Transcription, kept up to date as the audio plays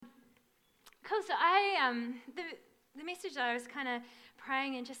cool. So the message that I was kind of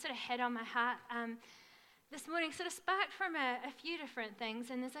praying and just sort of had on my heart this morning sort of sparked from a few different things,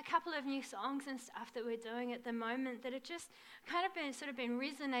 and there's a couple of new songs and stuff that we're doing at the moment that have just kind of been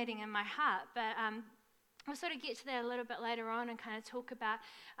resonating in my heart. But we'll sort of get to that a little bit later on and kind of talk about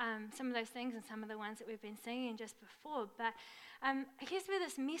some of those things and some of the ones that we've been singing just before. But I guess where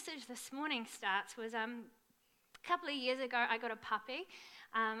this message this morning starts was a couple of years ago I got a puppy.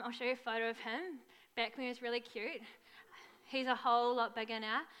 I'll show you a photo of him back when he was really cute. He's a whole lot bigger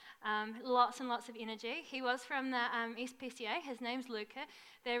now, lots and lots of energy. He was from the SPCA. His name's Luca.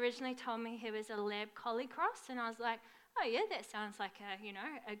 They originally told me he was a lab collie cross, and I was like, oh yeah, that sounds like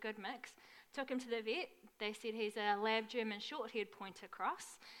a good mix. Took him to the vet. They said he's a lab German short-haired pointer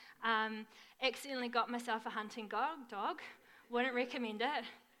cross. Accidentally got myself a hunting dog. Wouldn't recommend it.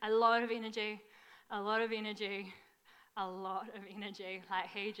 A lot of energy. Like,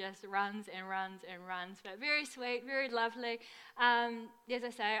 he just runs and runs and runs. But very sweet, very lovely. As I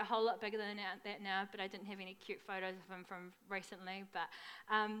say, a whole lot bigger than that now, but I didn't have any cute photos of him from recently. But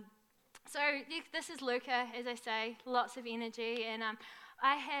so yeah, this is Luca, as I say, lots of energy. And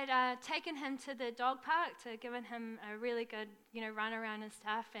I had taken him to the dog park to given him a really good, run around and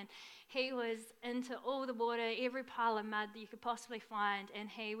stuff. And he was into all the water, every pile of mud that you could possibly find, and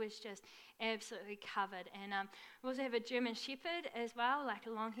he was just absolutely covered. And we also have a German Shepherd as well, like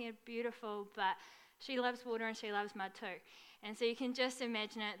a long-haired, beautiful, but she loves water and she loves mud too. And so you can just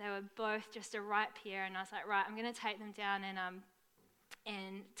imagine it. They were both just a ripe pair, and I was like, right, I'm going to take them down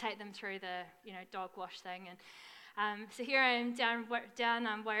and take them through the dog wash thing. And so here I am down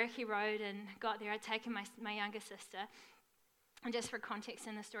Wairiki Road, and got there. I'd taken my younger sister, and just for context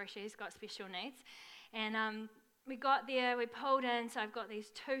in the story, she's got special needs. And we got there, we pulled in, so I've got these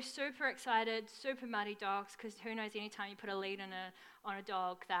two super excited, super muddy dogs, because who knows, anytime you put a lead on a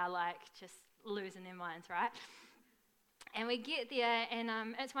dog, they're like just losing their minds, right? And we get there,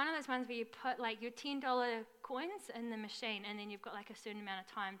 and it's one of those ones where you put like your $10 coins in the machine, and then you've got like a certain amount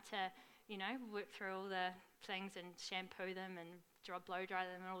of time to, work through all the things and shampoo them and blow dry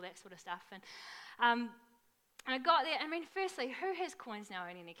them and all that sort of stuff. And I got there. I mean, firstly, who has coins now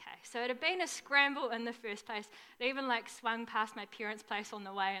in any case? So it had been a scramble in the first place. They even swung past my parents' place on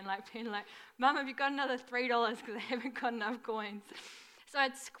the way and being like, Mum, have you got another $3 because I haven't got enough coins? So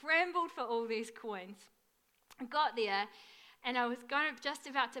I'd scrambled for all these coins. I got there, and I was just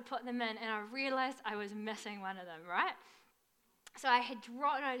about to put them in, and I realized I was missing one of them, right? So I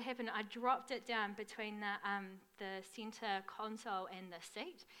dropped it down between the center console and the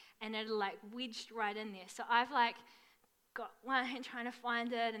seat, and it wedged right in there. So I've got one hand trying to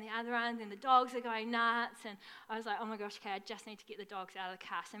find it, and the other one, and the dogs are going nuts, and I was like, oh my gosh, okay, I just need to get the dogs out of the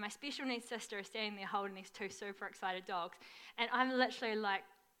car. So my special needs sister is standing there holding these two super excited dogs, and I'm literally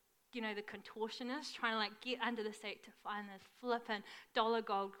the contortionist trying to get under the seat to find this flippin' dollar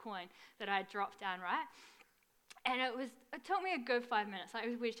gold coin that I had dropped down, right? And it took me a good 5 minutes. I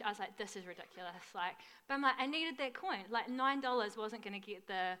was like, this is ridiculous. But I'm like, I needed that coin. $9 wasn't going to get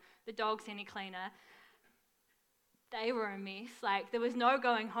the dogs any cleaner. They were a mess. There was no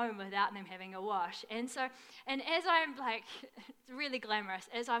going home without them having a wash. And as I'm it's really glamorous,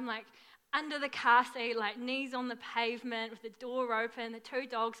 as I'm under the car seat, knees on the pavement with the door open, the two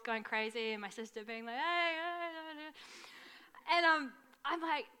dogs going crazy, and my sister being like, hey, and I'm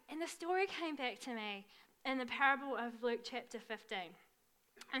like, and the story came back to me in the parable of Luke chapter 15.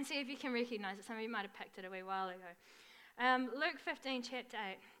 And see if you can recognize it. Some of you might have picked it a wee while ago. Luke 15, chapter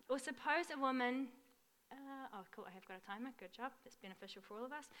 8. Or suppose a woman... oh, cool, I have got a timer. Good job. That's beneficial for all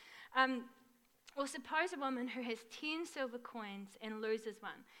of us. Or suppose a woman who has 10 silver coins and loses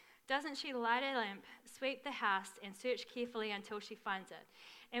one. Doesn't she light a lamp, sweep the house, and search carefully until she finds it?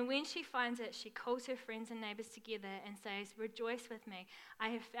 And when she finds it, she calls her friends and neighbors together and says, rejoice with me, I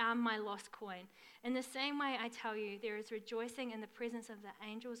have found my lost coin. In the same way, I tell you, there is rejoicing in the presence of the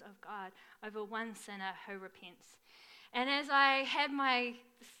angels of God over one sinner who repents. And as I had my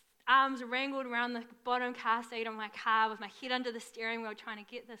arms wrangled around the bottom car seat of my car with my head under the steering wheel trying to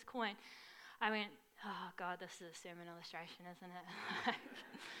get this coin, I went, oh God, this is a sermon illustration, isn't it?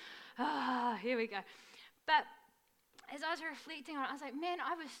 Here we go. But as I was reflecting on it, I was like, man,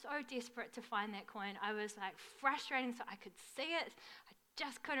 I was so desperate to find that coin. I was frustrating so I could see it. I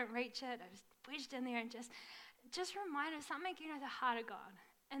just couldn't reach it. I was wedged in there and just reminded of something, the heart of God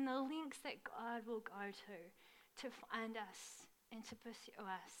and the lengths that God will go to find us and to pursue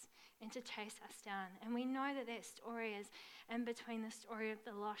us and to chase us down. And we know that story is in between the story of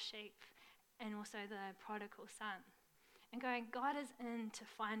the lost sheep and also the prodigal son. And God is into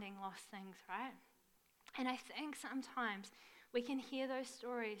finding lost things, right? And I think sometimes We can hear those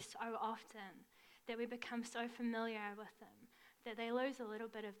stories so often that we become so familiar with them that they lose a little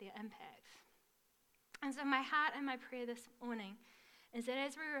bit of their impact. And so my heart and my prayer this morning is that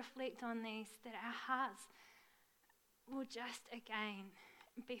as we reflect on these, that our hearts will just again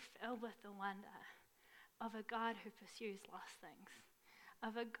be filled with the wonder of a God who pursues lost things,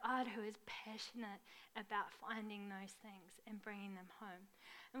 of a God who is passionate about finding those things and bringing them home.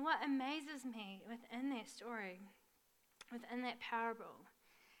 And what amazes me within that story, within that parable,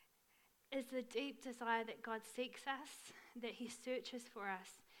 is the deep desire that God seeks us, that he searches for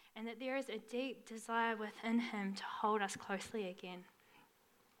us, and that there is a deep desire within him to hold us closely again.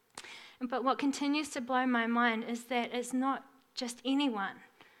 But what continues to blow my mind is that it's not just anyone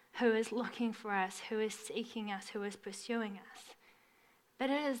who is looking for us, who is seeking us, who is pursuing us, but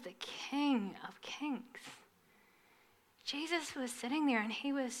it is the King of Kings. Jesus was sitting there and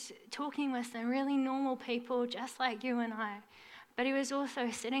he was talking with some really normal people just like you and I. But he was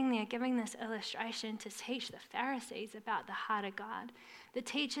also sitting there giving this illustration to teach the Pharisees about the heart of God. The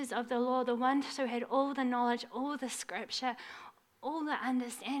teachers of the law, the ones who had all the knowledge, all the scripture, all the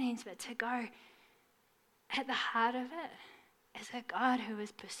understandings, but to go at the heart of it is a God who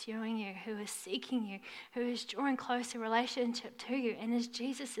is pursuing you, who is seeking you, who is drawing closer relationship to you. And as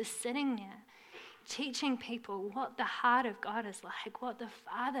Jesus is sitting there, teaching people what the heart of God is like, what the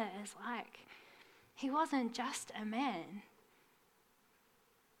Father is like, he wasn't just a man.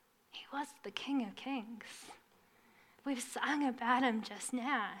 He was the King of Kings. We've sung about him just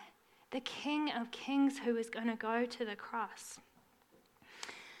now. The King of Kings who is going to go to the cross.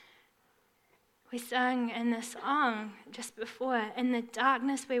 We sang in the song just before, in the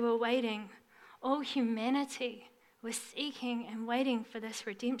darkness we were waiting. All humanity was seeking and waiting for this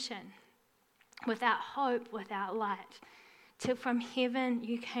redemption. Without hope, without light. Till from heaven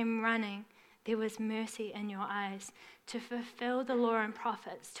you came running. There was mercy in your eyes. To fulfill the law and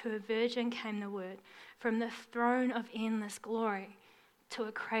prophets, to a virgin came the word. From the throne of endless glory to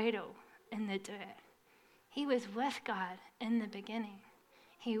a cradle in the dirt. He was with God in the beginning.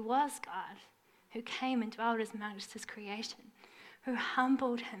 He was God who came and dwelt amongst his creation, who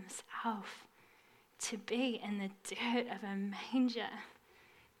humbled himself to be in the dirt of a manger,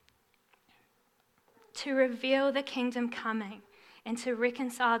 to reveal the kingdom coming and to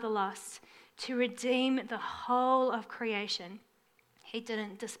reconcile the lost, to redeem the whole of creation. He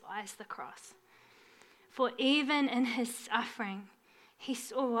didn't despise the cross. For even in his suffering, he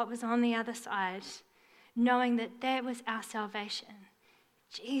saw what was on the other side, knowing that that was our salvation.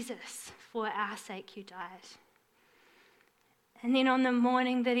 Jesus, for our sake you died. And then on the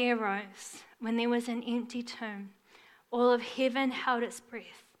morning that he arose, when there was an empty tomb, all of heaven held its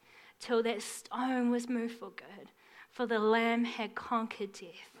breath till that stone was moved for good, for the Lamb had conquered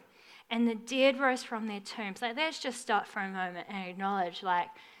death. And the dead rose from their tombs. Like, let's just stop for a moment and acknowledge, like,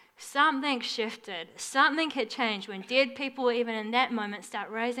 something shifted. Something had changed when dead people, even in that moment, start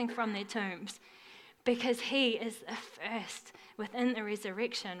rising from their tombs. Because he is the first within the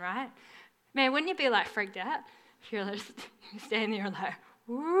resurrection, right? Man, wouldn't you be, like, freaked out? If you're just standing there like,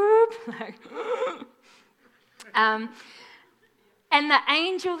 whoop, like, and the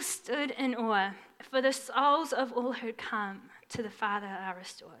angels stood in awe, for the souls of all who'd come to the Father are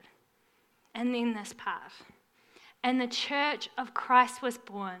restored. And then this part. And the church of Christ was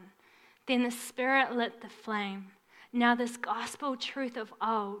born. Then the Spirit lit the flame. Now this gospel truth of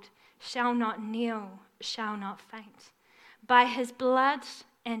old shall not kneel, shall not faint. By his blood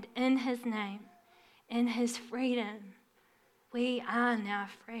and in his name, in his freedom, we are now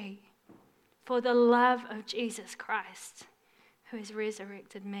free. For the love of Jesus Christ, who has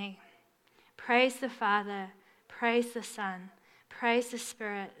resurrected me. Praise the Father, praise the Son, praise the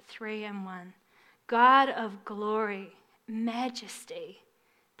Spirit, three in one. God of glory, majesty,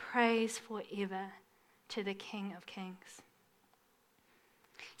 praise forever to the King of Kings.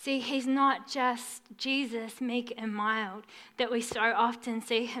 See, he's not just Jesus, meek and mild, that we so often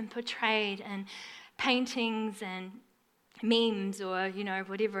see him portrayed in paintings and memes or,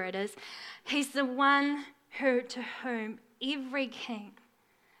 whatever it is. He's the one to whom every king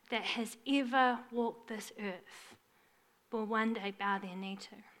that has ever walked this earth will one day bow their knee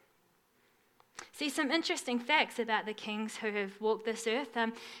to. See, some interesting facts about the kings who have walked this earth.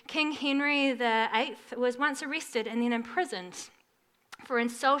 King Henry VIII was once arrested and then imprisoned for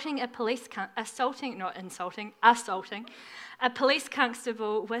assaulting a police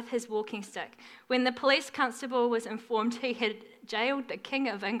constable with his walking stick. When the police constable was informed he had jailed the King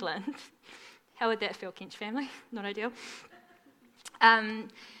of England, how would that feel, Kench family? Not ideal.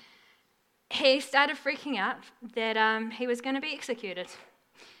 He started freaking out that he was going to be executed.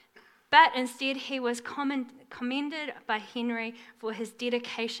 But instead, he was commended by Henry for his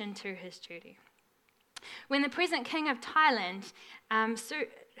dedication to his duty. When the present king of Thailand,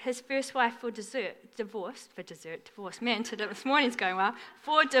 his first wife for divorce, man, this morning's going well,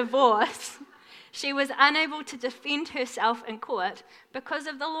 for divorce, she was unable to defend herself in court because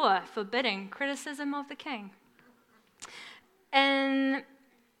of the law forbidding criticism of the king. And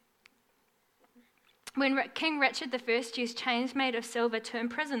when King Richard I used chains made of silver to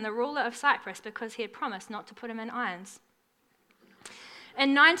imprison the ruler of Cyprus because he had promised not to put him in irons.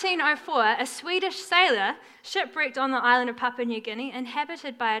 In 1904, a Swedish sailor shipwrecked on the island of Papua New Guinea,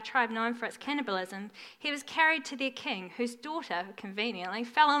 inhabited by a tribe known for its cannibalism. He was carried to their king, whose daughter, conveniently,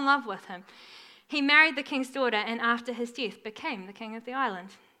 fell in love with him. He married the king's daughter and after his death became the king of the island.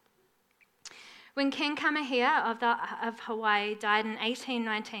 When King Kamehameha of Hawaii died in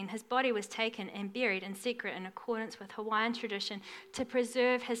 1819, his body was taken and buried in secret in accordance with Hawaiian tradition to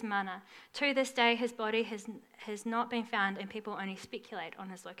preserve his mana. To this day, his body has not been found and people only speculate on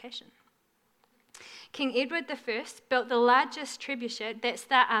his location. King Edward I built the largest trebuchet. That's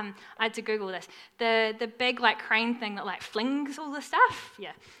the, I had to Google this, the big crane thing that flings all the stuff.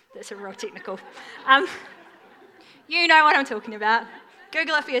 Yeah, that's a real technical. You know what I'm talking about.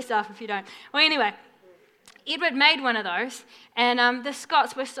 Google it for yourself if you don't. Well, anyway, Edward made one of those, and the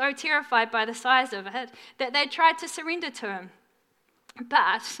Scots were so terrified by the size of it that they tried to surrender to him.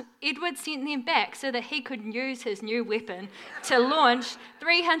 But Edward sent them back so that he could use his new weapon to launch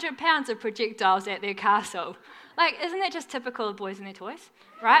 300 pounds of projectiles at their castle. Isn't that just typical of boys and their toys?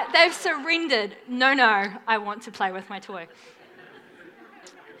 Right? They've surrendered. No, I want to play with my toy.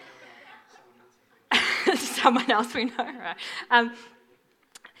 Someone else we know, right?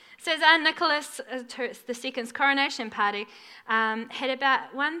 So Tsar Nicholas II's coronation party had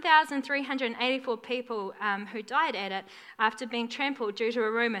about 1,384 people who died at it after being trampled due to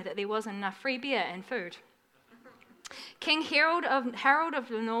a rumour that there wasn't enough free beer and food. King Harold of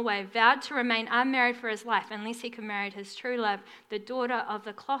Norway vowed to remain unmarried for his life unless he could marry his true love, the daughter of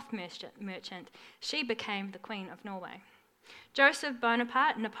the cloth merchant. She became the Queen of Norway. Joseph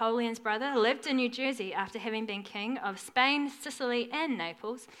Bonaparte, Napoleon's brother, lived in New Jersey after having been king of Spain, Sicily, and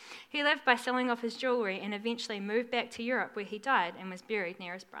Naples. He lived by selling off his jewelry and eventually moved back to Europe, where he died and was buried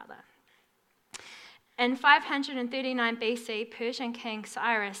near his brother. In 539 BC, Persian king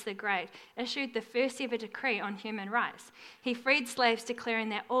Cyrus the Great issued the first ever decree on human rights. He freed slaves, declaring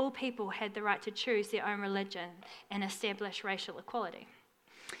that all people had the right to choose their own religion and establish racial equality.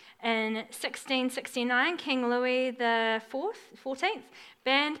 In 1669, King Louis XIV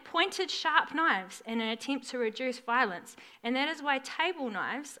banned pointed sharp knives in an attempt to reduce violence, and that is why table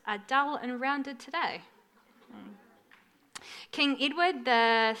knives are dull and rounded today. King Edward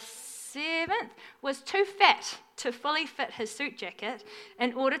VII was too fat to fully fit his suit jacket.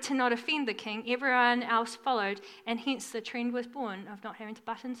 In order to not offend the king, everyone else followed, and hence the trend was born of not having to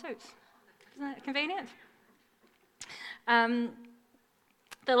button suits. Isn't that convenient?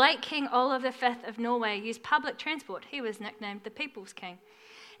 The late King Olaf V of Norway used public transport. He was nicknamed the People's King.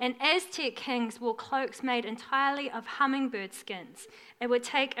 And Aztec kings wore cloaks made entirely of hummingbird skins. It would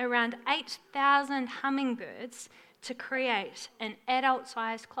take around 8,000 hummingbirds to create an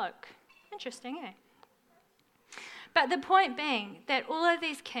adult-sized cloak. Interesting, eh? But the point being that all of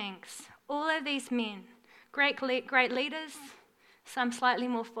these kings, all of these men, great leaders, some slightly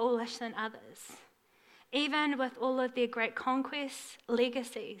more foolish than others, even with all of their great conquests,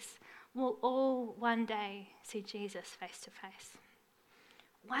 legacies, will all one day see Jesus face to face.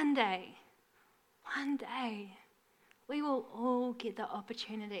 One day, we will all get the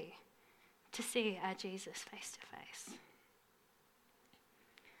opportunity to see our Jesus face to face.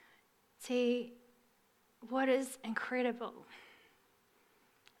 See, what is incredible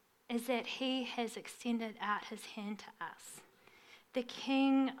is that he has extended out his hand to us. The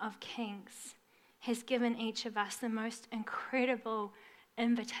King of Kings has given each of us the most incredible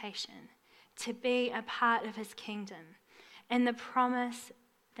invitation to be a part of his kingdom and the promise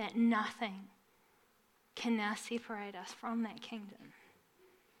that nothing can now separate us from that kingdom.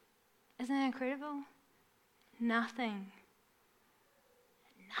 Isn't that incredible? Nothing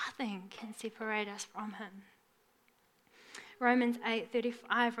can separate us from him. Romans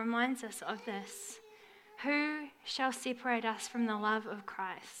 8:35 reminds us of this. Who shall separate us from the love of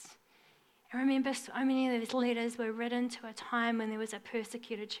Christ? I remember so many of those letters were written to a time when there was a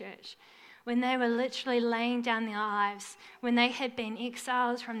persecuted church, when they were literally laying down their lives, when they had been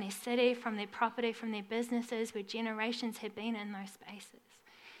exiles from their city, from their property, from their businesses, where generations had been in those spaces.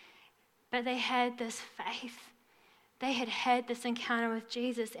 But they had this faith They had had this encounter with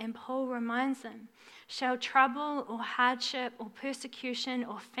Jesus, and Paul reminds them, shall trouble or hardship or persecution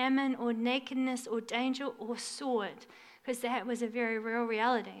or famine or nakedness or danger or sword, because that was a very real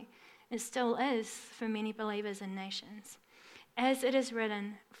reality. It still is for many believers and nations. As it is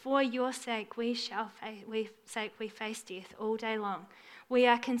written, for your sake we face death all day long. We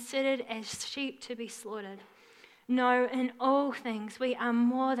are considered as sheep to be slaughtered. No, in all things we are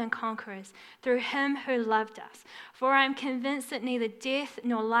more than conquerors through him who loved us. For I am convinced that neither death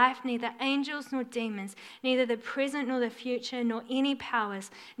nor life, neither angels nor demons, neither the present nor the future, nor any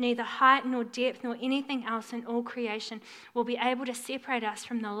powers, neither height nor depth nor anything else in all creation will be able to separate us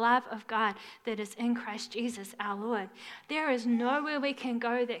from the love of God that is in Christ Jesus our Lord. There is nowhere we can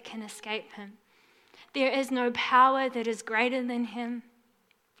go that can escape him. There is no power that is greater than him.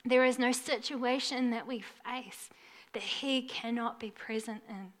 There is no situation that we face that he cannot be present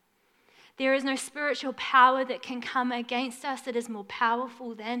in. There is no spiritual power that can come against us that is more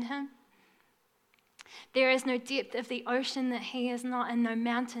powerful than him. There is no depth of the ocean that he is not, and no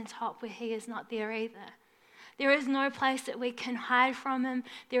mountaintop where he is not there either. There is no place that we can hide from him.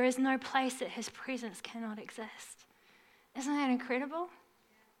 There is no place that his presence cannot exist. Isn't that incredible?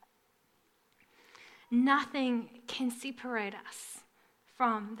 Nothing can separate us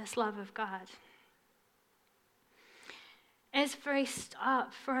from this love of God. As we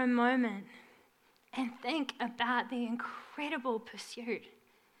stop for a moment and think about the incredible pursuit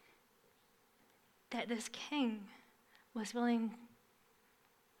that this king was willing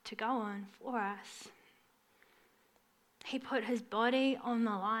to go on for us. He put his body on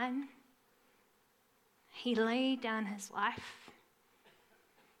the line. He laid down his life.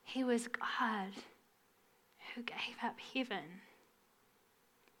 He was God who gave up heaven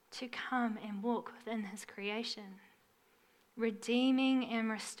to come and walk within his creation, redeeming and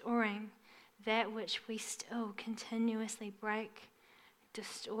restoring that which we still continuously break,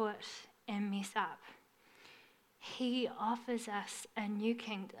 distort, and mess up. He offers us a new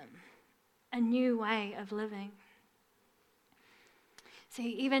kingdom, a new way of living. See,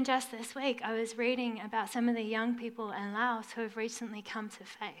 even just this week, I was reading about some of the young people in Laos who have recently come to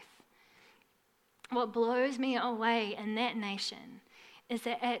faith. What blows me away in that nation is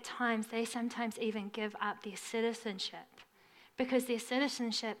that at times they sometimes even give up their citizenship, because their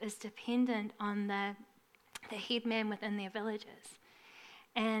citizenship is dependent on the headman within their villages.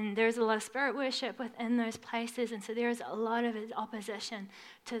 And there's a lot of spirit worship within those places, and so there is a lot of opposition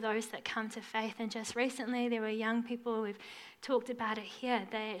to those that come to faith. And just recently there were young people, we've talked about it here,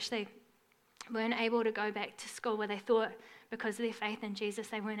 they actually weren't able to go back to school where they thought because of their faith in Jesus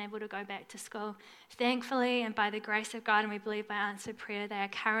they weren't able to go back to school. Thankfully, and by the grace of God, and we believe by answered prayer, they are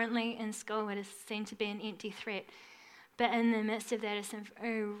currently in school. It is seen to be an empty threat. But in the midst of that is some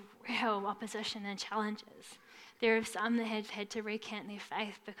very real opposition and challenges. There are some that have had to recant their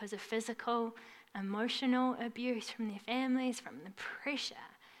faith because of physical, emotional abuse from their families, from the pressure.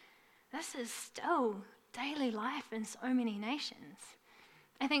 This is still daily life in so many nations.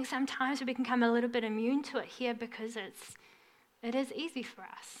 I think sometimes we can become a little bit immune to it here because it is easy for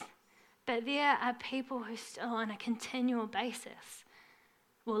us. But there are people who still on a continual basis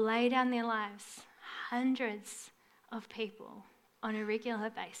will lay down their lives, hundreds of people on a regular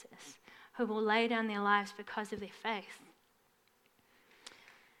basis who will lay down their lives because of their faith.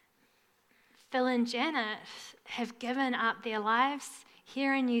 Phil and Janet have given up their lives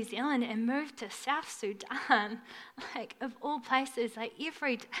here in New Zealand and moved to South Sudan, like of all places. Like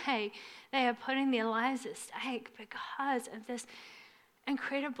every day they are putting their lives at stake because of this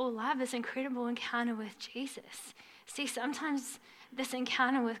incredible love, this incredible encounter with Jesus. See, sometimes this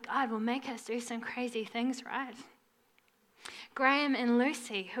encounter with God will make us do some crazy things, right? Graham and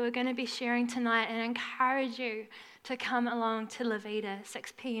Lucy, who are going to be sharing tonight, and encourage you to come along to Levita,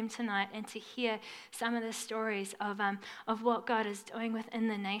 6 p.m. tonight, and to hear some of the stories of what God is doing within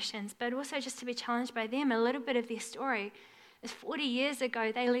the nations, but also just to be challenged by them. A little bit of their story is 40 years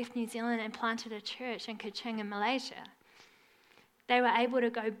ago, they left New Zealand and planted a church in Kuching in Malaysia. They were able to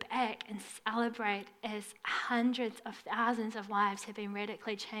go back and celebrate as hundreds of thousands of lives have been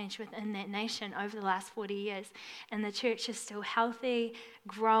radically changed within that nation over the last 40 years. And the church is still healthy,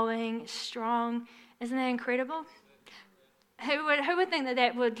 growing, strong. Isn't that incredible? Who would think that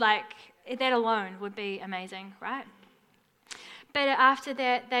that alone would be amazing, right? But after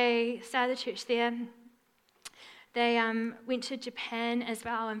that, they started the church there. They went to Japan as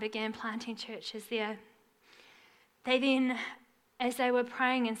well and began planting churches there. They then, as they were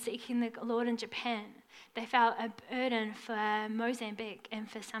praying and seeking the Lord in Japan, they felt a burden for Mozambique and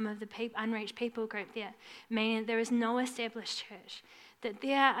for some of the unreached people group there, meaning there is no established church. that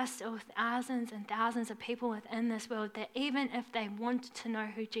there are still thousands and thousands of people within this world that even if they wanted to know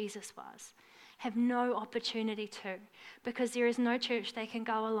who Jesus was, have no opportunity to, because there is no church they can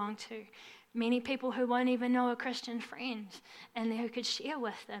go along to. Many people who won't even know a Christian friend and who could share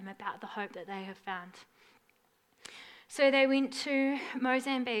with them about the hope that they have found. So they went to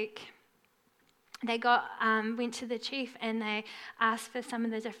Mozambique. They went to the chief and they asked for some of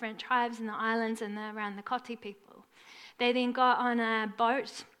the different tribes in the islands and around the Koti people. They then got on a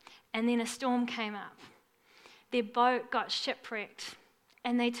boat and then a storm came up. Their boat got shipwrecked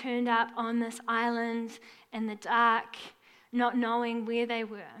and they turned up on this island in the dark, not knowing where they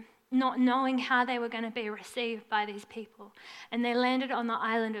were, not knowing how they were going to be received by these people. And they landed on the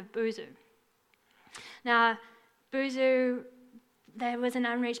island of Buzu. Now, Buzu, there was an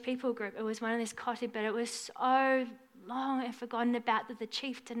unreached people group. It was one of these Koti, but it was so long and forgotten about that the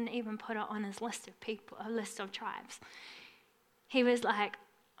chief didn't even put it on his list of people, a list of tribes. He was like,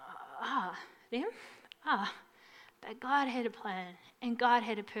 them? But God had a plan and God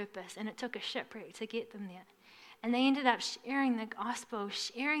had a purpose, and it took a shipwreck to get them there. And they ended up sharing the gospel,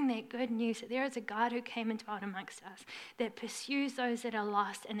 sharing that good news that there is a God who came and dwelt amongst us, that pursues those that are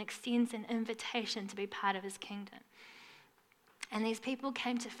lost and extends an invitation to be part of his kingdom. And these people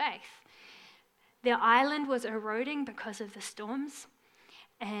came to faith. Their island was eroding because of the storms.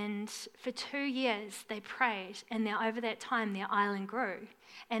 And for 2 years they prayed, and over that time their island grew.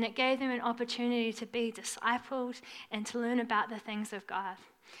 And it gave them an opportunity to be discipled and to learn about the things of God.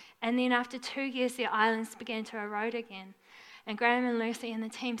 And then after 2 years, their islands began to erode again. And Graham and Lucy and the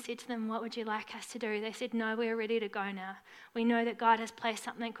team said to them, "What would you like us to do?" They said, "No, we're ready to go now. We know that God has placed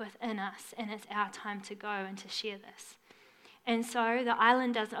something within us, and it's our time to go and to share this." And so the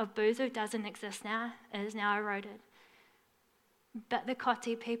island of Buzu doesn't exist now. It is now eroded. But the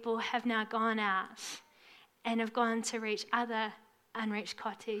Koti people have now gone out and have gone to reach other unreached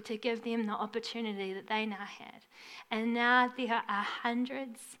Koti to give them the opportunity that they now had. And now there are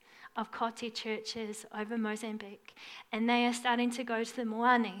hundreds of Koti churches over Mozambique, and they are starting to go to the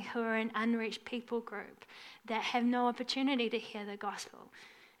Moani, who are an unreached people group that have no opportunity to hear the gospel.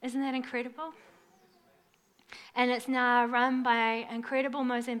 Isn't that incredible? And it's now run by incredible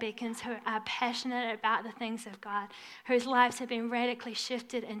Mozambicans who are passionate about the things of God, whose lives have been radically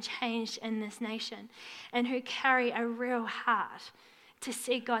shifted and changed in this nation, and who carry a real heart to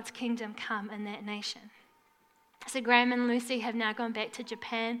see God's kingdom come in that nation. So Graham and Lucy have now gone back to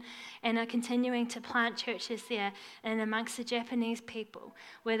Japan and are continuing to plant churches there and amongst the Japanese people,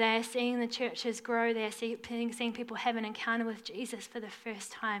 where they are seeing the churches grow. They are seeing people have an encounter with Jesus for the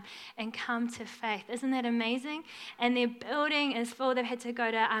first time and come to faith. Isn't that amazing? And their building is full. They've had to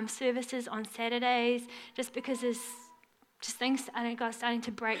go to services on Saturdays just because there's just things, God's starting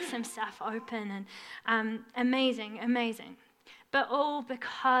to break some stuff open. And amazing. But all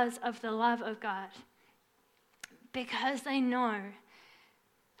because of the love of God. Because they know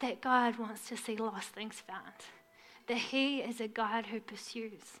that God wants to see lost things found, that he is a God who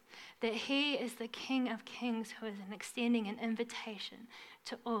pursues, that he is the King of Kings who is extending an invitation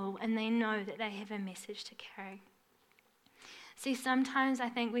to all, and they know that they have a message to carry. See, sometimes I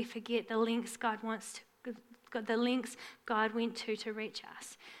think we forget the lengths God went to reach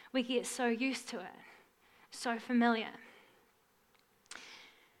us. We get so used to it, so familiar,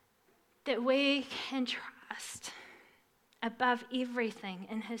 that we can trust above everything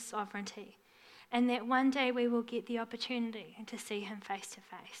in his sovereignty, and that one day we will get the opportunity to see him face to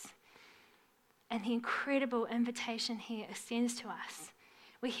face. And the incredible invitation he extends to us,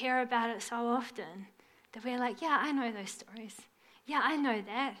 we hear about it so often that we're like, yeah, I know those stories. Yeah, I know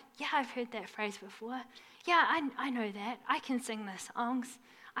that. Yeah, I've heard that phrase before. Yeah, I know that. I can sing the songs.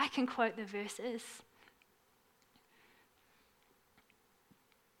 I can quote the verses.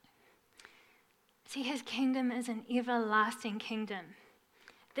 See, his kingdom is an everlasting kingdom.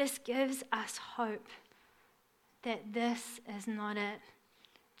 This gives us hope that this is not it.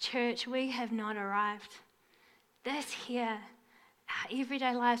 Church, we have not arrived. This here, our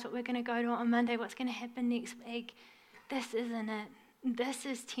everyday lives, what we're going to go to on Monday, what's going to happen next week, this isn't it. This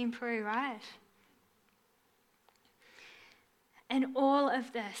is temporary, right? And all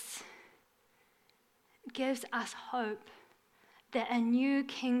of this gives us hope that a new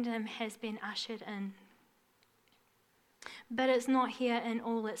kingdom has been ushered in. But it's not here in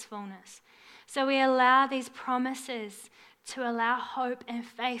all its fullness. So we allow these promises to allow hope and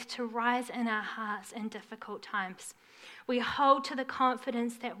faith to rise in our hearts in difficult times. We hold to the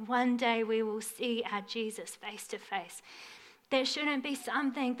confidence that one day we will see our Jesus face to face. That shouldn't be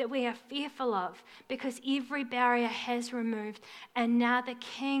something that we are fearful of, because every barrier has removed, and now the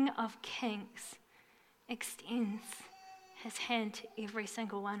King of Kings extends his hand to every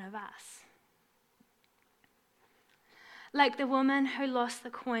single one of us. Like the woman who lost the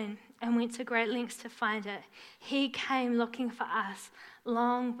coin and went to great lengths to find it, he came looking for us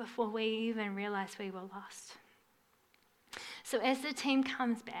long before we even realized we were lost. So as the team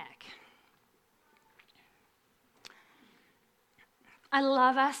comes back, I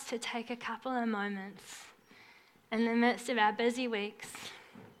love us to take a couple of moments in the midst of our busy weeks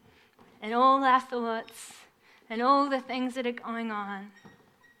and all our thoughts and all the things that are going on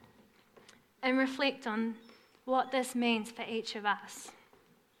and reflect on what this means for each of us.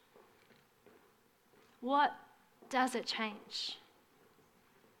 What does it change?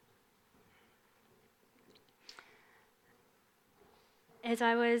 As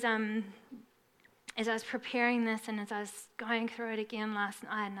I was preparing this and as I was going through it again last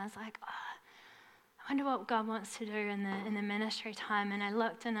night, and I was like, I wonder what God wants to do in the ministry time. And I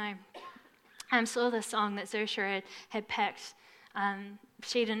looked and I saw the song that Zusha had picked.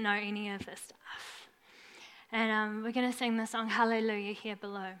 She didn't know any of this stuff. And we're going to sing the song Hallelujah here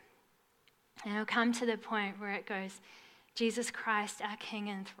below. And it'll come to the point where it goes, Jesus Christ, our King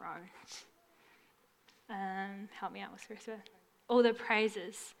enthroned. Help me out with this. All the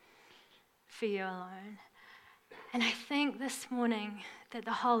praises for you alone. And I think this morning that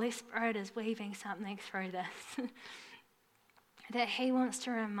the Holy Spirit is weaving something through this. That he wants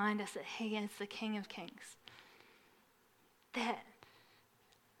to remind us that he is the King of Kings. That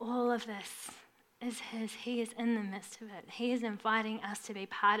all of this is his. He is in the midst of it. He is inviting us to be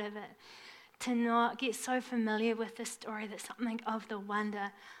part of it. To not get so familiar with the story that something of the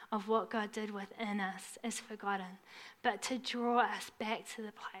wonder of what God did within us is forgotten. But to draw us back to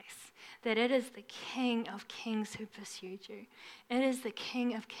the place that it is the King of Kings who pursued you. It is the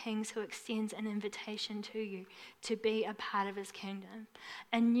King of Kings who extends an invitation to you to be a part of his kingdom.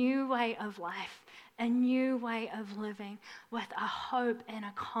 A new way of life, a new way of living with a hope and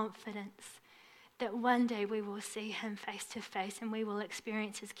a confidence that one day we will see him face to face and we will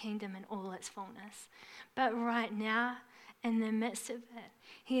experience his kingdom in all its fullness. But right now, in the midst of it,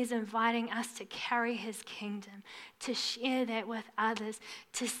 he is inviting us to carry his kingdom, to share that with others,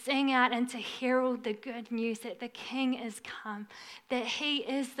 to sing out and to herald the good news that the King is come, that he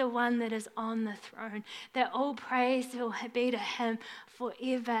is the one that is on the throne, that all praise will be to him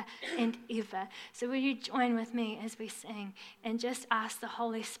forever and ever. So will you join with me as we sing and just ask the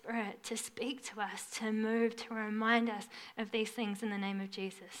Holy Spirit to speak to us, to move, to remind us of these things in the name of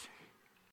Jesus.